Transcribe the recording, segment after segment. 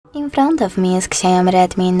In front of me is XIAOMI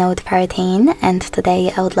Redmi Note 13 and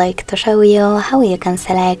today I would like to show you how you can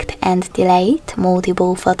select and delete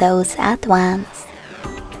multiple photos at once.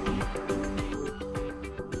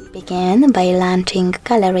 Begin by launching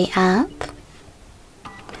Gallery app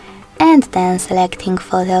and then selecting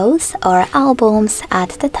photos or albums at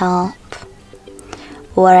the top.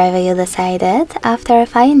 Wherever you decided, after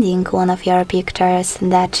finding one of your pictures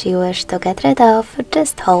that you wish to get rid of,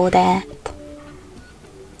 just hold it.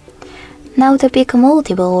 Now to pick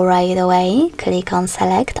multiple right away, click on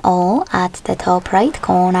Select All at the top right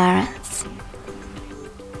corners.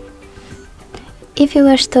 If you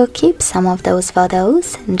wish to keep some of those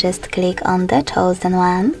photos, just click on the chosen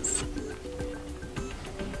ones.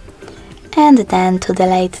 And then to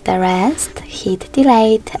delete the rest, hit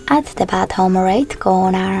Delete at the bottom right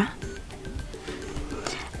corner.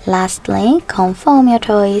 Lastly, confirm your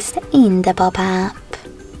choice in the pop-up.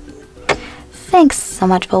 Thanks so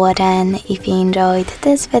much for watching. If you enjoyed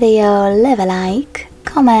this video, leave a like,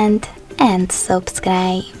 comment and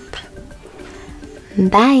subscribe.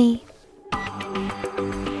 Bye!